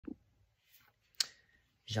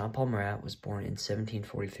Jean-Paul Marat was born in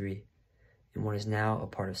 1743 in what is now a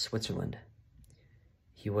part of Switzerland.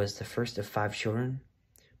 He was the first of 5 children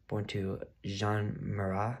born to Jean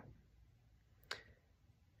Marat,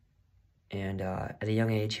 and at a young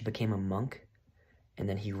age he became a monk, and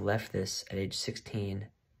then he left this at age 16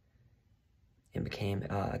 and became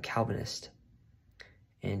a Calvinist,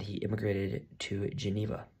 and he immigrated to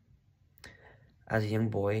Geneva. As a young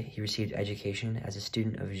boy, he received education as a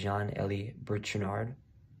student of Jean-Élie Bertrand,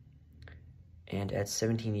 and at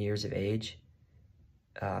 17 years of age,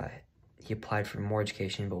 he applied for more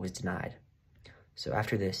education but was denied. So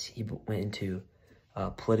after this, he went into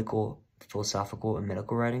political, philosophical, and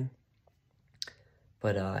medical writing,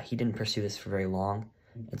 but he didn't pursue this for very long,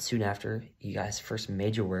 and soon after, he got his first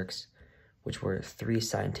major works, which were 3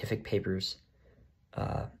 scientific papers.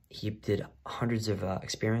 He did hundreds of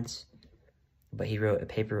experiments, but he wrote a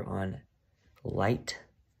paper on light,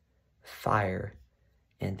 fire,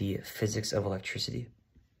 and the physics of electricity.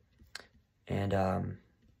 And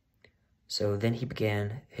so then he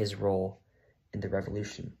began his role in the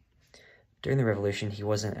revolution. During the revolution, he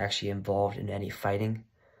wasn't actually involved in any fighting,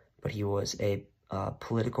 but he was a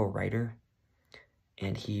political writer,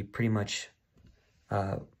 and he pretty much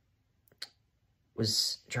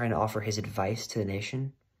was trying to offer his advice to the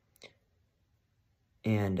nation.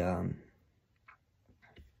 And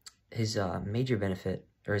his major benefit,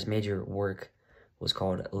 or his major work, was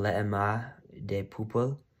called L'Aimant des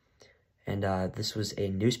Peuples, and this was a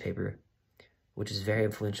newspaper which is very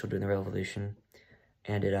influential during the revolution,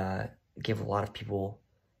 and it gave a lot of people,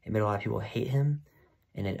 it made a lot of people hate him,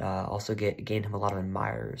 and it also gained him a lot of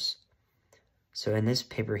admirers. So in this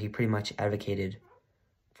paper, he pretty much advocated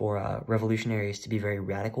for revolutionaries to be very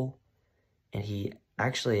radical, and he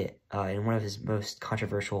actually, in one of his most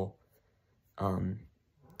controversial kind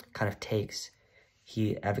of takes,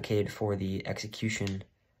 he advocated for the execution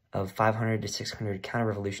of 500 to 600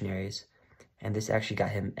 counter-revolutionaries, and this actually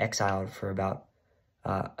got him exiled for about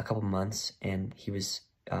a couple months, and he was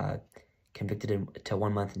convicted to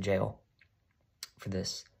 1 month in jail for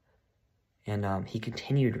this. And he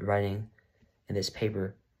continued writing in this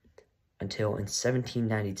paper until in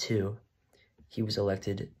 1792, he was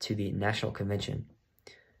elected to the National Convention.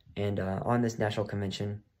 And on this National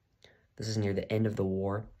Convention, this is near the end of the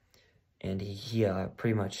war, and he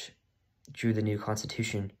pretty much drew the new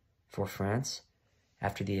constitution for France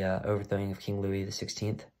after the overthrowing of King Louis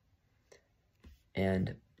XVI.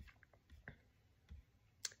 And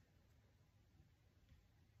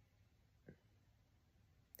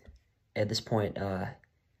at this point,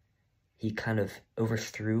 he kind of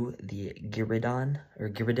overthrew the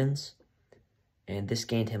Girondins, and this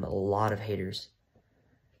gained him a lot of haters,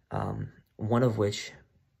 one of which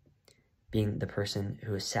being the person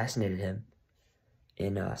who assassinated him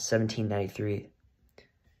in 1793.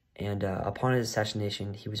 And upon his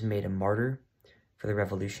assassination, he was made a martyr for the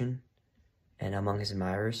revolution and among his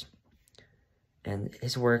admirers. And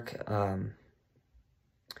his work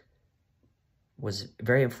was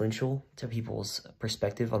very influential to people's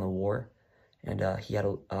perspective on the war. And he had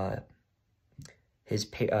his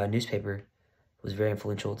newspaper was very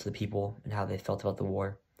influential to the people and how they felt about the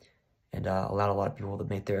war, and allowed a lot of people to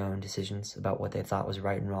make their own decisions about what they thought was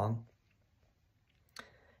right and wrong.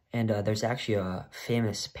 And there's actually a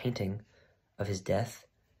famous painting of his death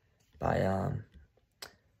by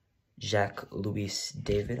Jacques-Louis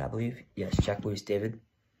David, I believe. Yes, Jacques-Louis David.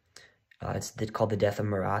 It's called The Death of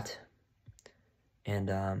Marat. And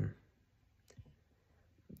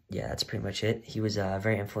yeah, that's pretty much it. He was a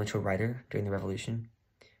very influential writer during the revolution.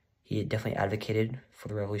 He definitely advocated for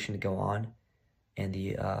the revolution to go on, and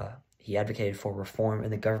he advocated for reform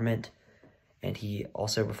in the government, and he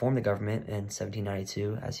also reformed the government in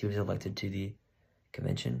 1792 as he was elected to the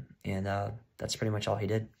convention, and that's pretty much all he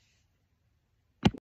did.